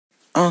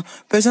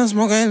Bitch, I'm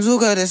smoking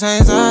Zuka, this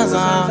ain't Zaza.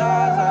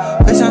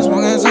 Bitch, I'm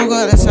smoking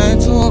Zuka, this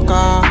ain't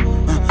Tuka.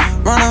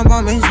 Run up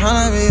on me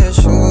tryna be a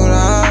shooter.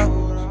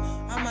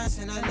 I might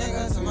send a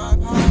nigga to my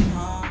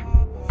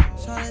papa.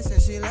 Shawty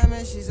said she let me,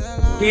 she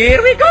said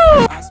here we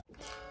go.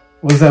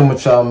 What's up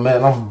with y'all,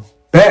 man? I'm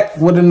back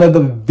with another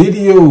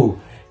video,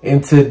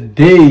 and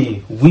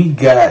today we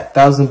got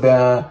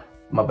Thouxanban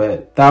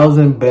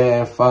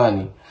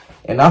Fauni.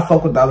 And I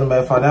fuck with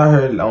Thouxanban Fauni. I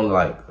heard on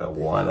like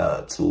one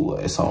or two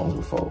songs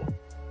before.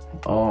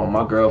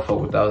 My girl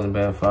fuck with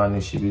Thouxanban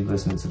Fauni. She be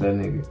listening to that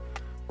nigga.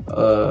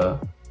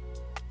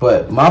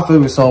 But my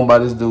favorite song by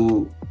this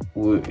dude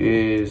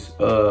is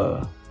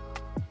what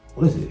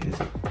is it? Is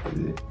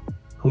it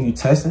Who You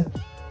Testing?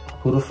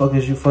 Who the fuck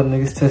is you for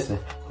niggas testing?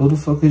 Who the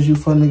fuck is you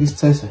for niggas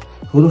testing?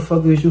 Who the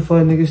fuck is you for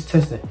niggas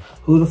testing?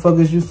 Who the fuck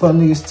is you for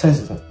niggas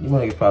testing? You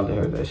niggas probably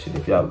heard that shit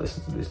if y'all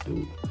listen to this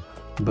dude.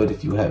 But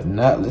if you have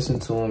not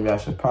listened to him, y'all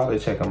should probably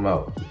check him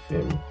out. You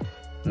feel me?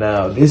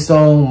 Now, this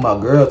song, my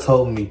girl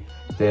told me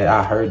that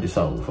I heard this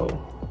song before.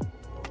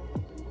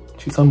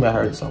 She told me I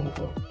heard this song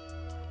before.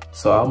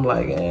 So I'm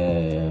like, we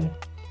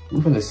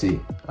finna see.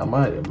 I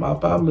might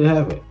probably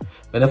haven't.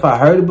 But if I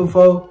heard it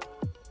before,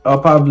 I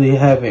probably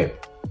haven't.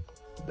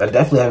 I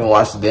definitely haven't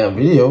watched the damn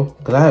video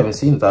because I haven't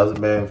seen the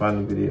Thouxanban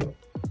Fauni video,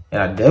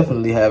 and I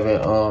definitely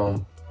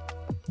haven't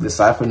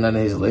deciphered none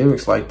of his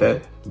lyrics like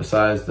that.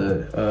 Besides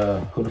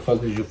the who the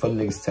fuck is you fucking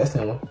niggas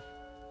testing one?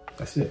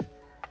 That's it.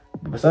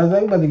 Besides that,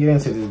 I'm about to get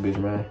into this bitch,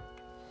 man.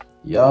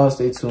 Y'all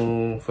stay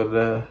tuned for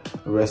the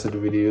rest of the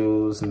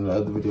videos and the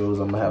other videos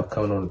I'm gonna have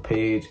coming on the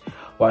page.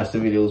 Watch the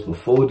videos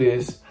before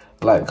this.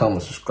 Like,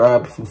 comment,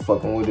 subscribe if you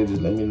fucking with it.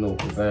 Just let me know,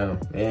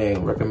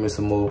 and recommend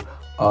some more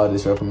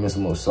artists, recommend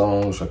some more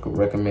songs, I could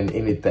recommend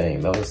anything,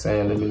 you know what I'm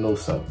saying? Let me know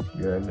something,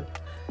 you heard me?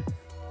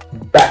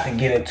 About to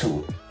get into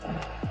it.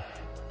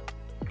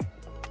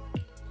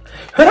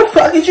 Who the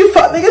fuck did you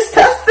fuck niggas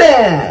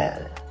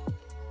testing?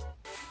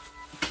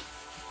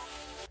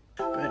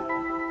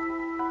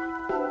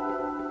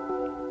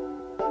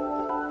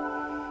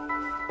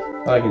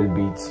 I like his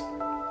beats.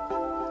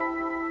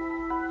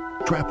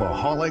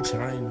 Trapaholics.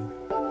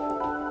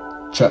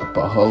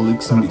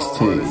 Trapaholics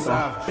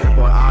mixtape.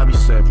 Boy, I be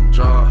sipping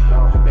jaw.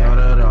 Out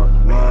of the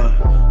mud.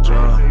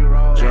 Jaw.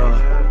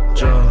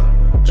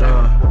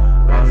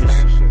 I be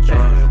sipping jaw.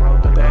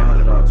 Down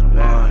it up to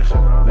mud.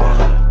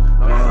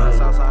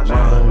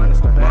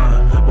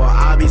 Boy,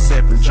 I be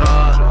sipping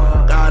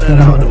jaw. Got it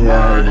out the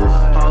mud.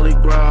 Holy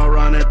Grail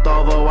running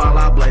over while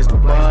I blaze the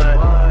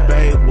bud.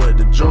 Babe with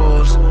the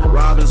jewels.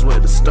 Robins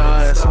with the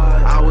studs.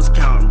 I was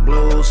counting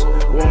blues.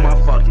 With my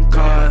fucking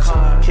cuz.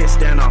 Kiss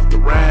stand off the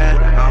rad.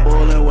 I'm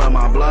bulling with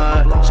my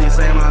blood. She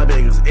say my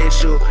biggest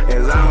issue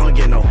is I don't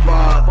get no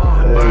fuck.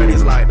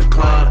 Birdies like the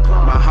club.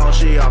 My house,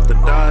 she off the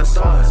dust.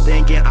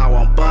 Thinking I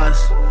won't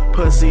bust.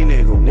 Pussy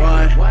nigga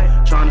what?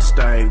 Tryna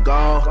stay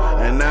gold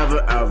and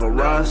never ever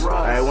rust.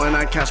 Hey, when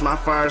I catch my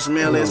first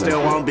meal, it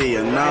still won't be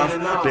enough.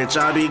 Bitch,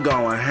 I be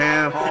going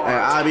ham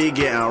and I be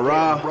getting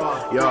raw.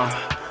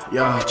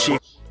 Yo, cheap.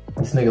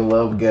 This nigga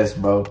love Guess,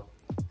 bro.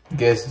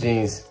 Guess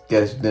jeans,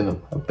 Guess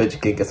denim. I bet you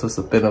can't guess what's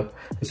up in them.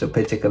 It's your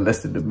paycheck in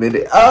less than a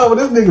minute. Oh,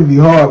 this nigga be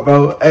hard,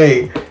 bro.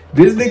 Hey,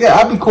 this nigga,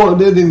 I be quoting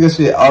this nigga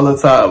shit all the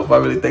time if I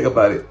really think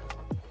about it.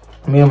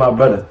 Me and my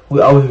brother, we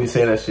always be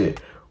saying that shit.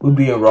 We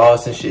be in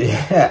Ross and shit.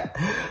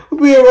 We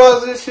be in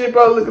Ross and shit,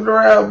 bro, looking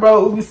around,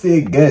 bro. We be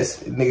saying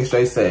Guess. Nigga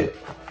straight say,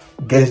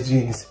 Guess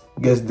jeans,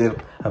 Guess denim.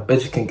 I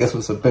bet you can't guess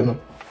what's up in them.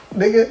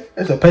 Nigga,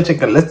 that's your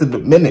paycheck in less than a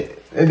minute.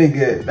 That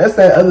nigga, that's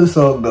that other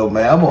song though,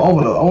 man. I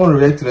wanna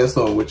react to that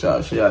song with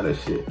y'all, show y'all that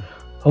shit.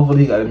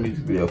 Hopefully he got a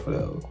music video for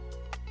that.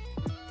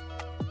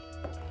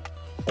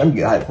 Let me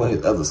get hyped for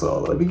his other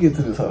song. Let me get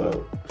to this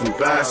one.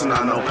 Passing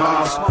on no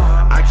pause.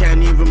 I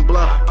can't even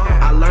bluff.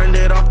 I learned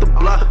it off the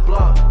bluff.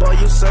 Boy,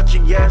 you such a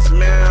yes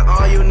man.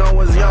 All you know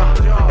is yo.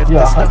 If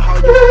this the how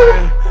you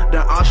play,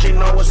 then all she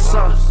know is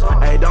up.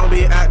 Hey, don't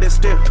be acting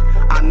stiff.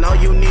 I know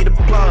you need a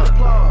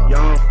plug.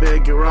 Young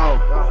figure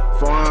out.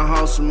 Foreign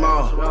house some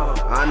more.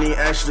 I need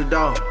extra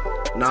dough.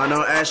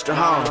 No extra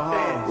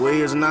hoe.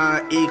 We is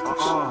not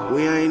equals.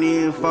 We ain't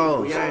even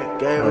foes.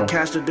 Gave her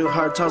cash to do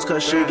her toast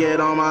cause she get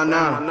on my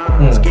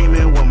nerve.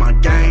 Scheming with my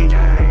gang.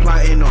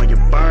 Plotting on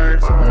your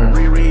birds.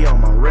 Riri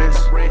on my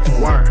wrist.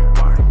 Work.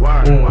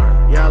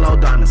 Yellow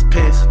diamonds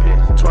piss.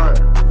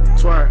 Twerk.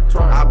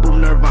 I boot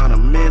Nirvana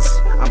miss.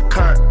 I'm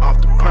Kurt off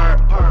the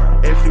perk.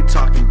 If you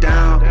talking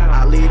down,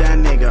 I leave that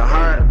nigga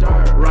hurt.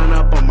 Run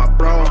up on my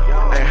bro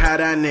and have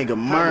that nigga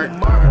murk.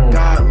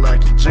 God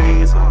lucky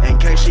jeans in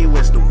case she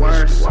wish the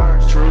worst.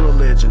 True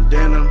religion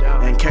denim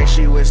in case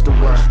she wish the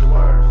worst.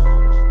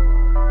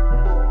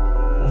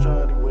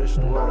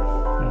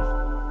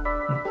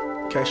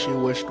 In case she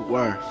wish the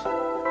worst.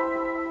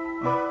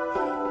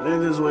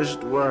 Niggas wish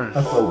the worst.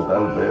 I fuck with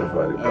Thouxanban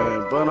Fauni,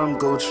 bro. But I'm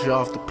Gucci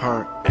off the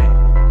perk.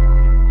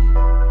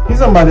 He's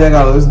somebody I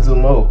gotta listen to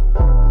more.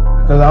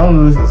 Because I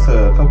only listen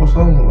to a couple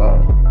songs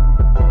about.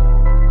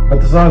 But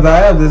the songs I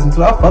have listened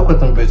to, I fuck with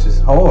them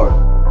bitches hard.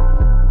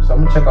 So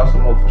I'm gonna check out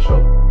some more for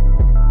sure.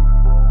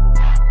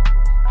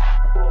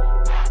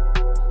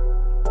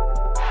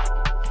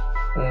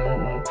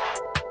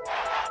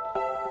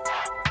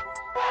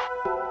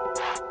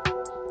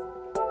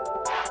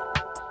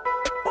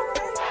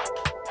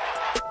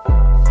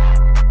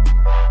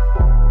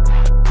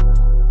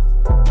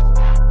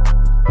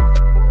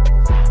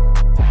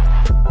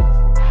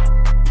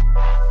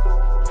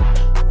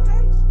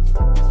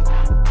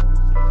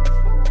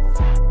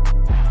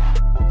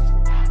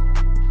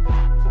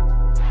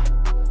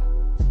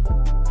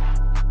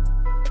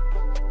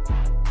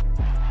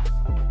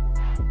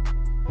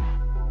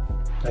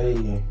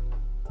 Hey.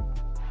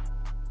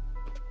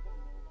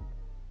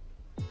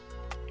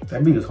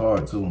 That beat is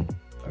hard too.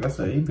 Like I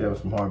said, he be having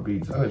some hard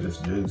beats. I could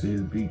just judge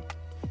his beat.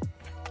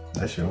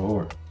 That shit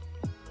hard.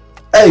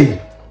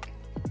 Hey!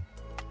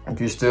 If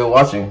you're still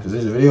watching, because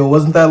this video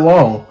wasn't that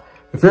long.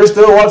 If you're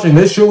still watching,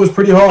 this shit was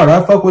pretty hard.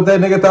 I fuck with that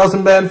nigga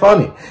Thouxanban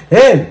Fauni.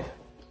 And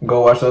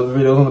go watch the other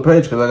videos on the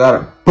page because I got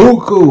a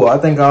buku. I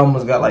think I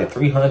almost got like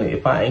 300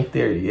 if I ain't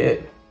there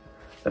yet.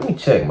 Let me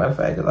check, matter of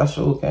fact, because I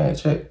sure can't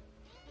check.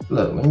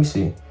 Look, let me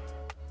see.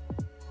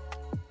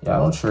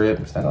 Y'all don't trip.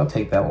 It's not gonna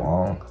take that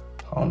long.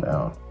 Calm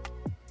down.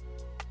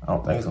 I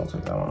don't think it's gonna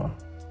take that long.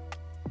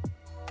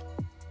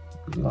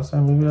 You gonna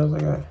send me videos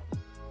like that?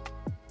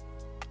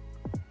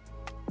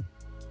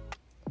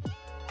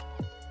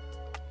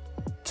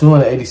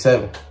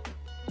 $287.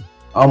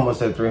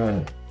 Almost at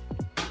 300.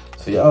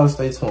 So y'all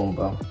stay tuned,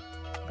 bro.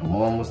 I'm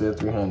almost at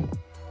 300.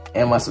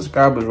 And my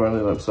subscribers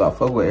running up, so I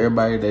fuck with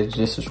everybody that's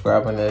just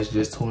subscribing, that's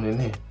just tuning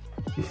in.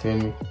 You feel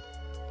me?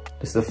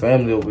 It's the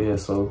family over here,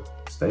 so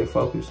stay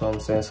focused, you know what I'm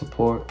saying?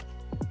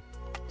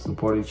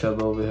 Support each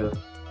other over here.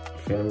 You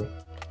feel me?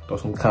 Throw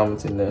some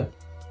comments in there.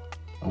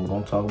 I'm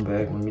gonna talk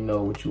back. Let me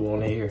know what you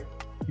wanna hear.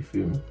 You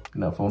feel me?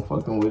 Now if I'm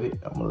fucking with it,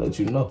 I'm gonna let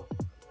you know.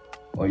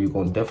 Or you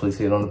gonna definitely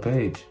see it on the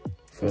page. You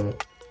feel me?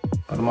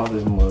 But I'm out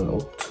this mother.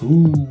 Oh,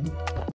 2.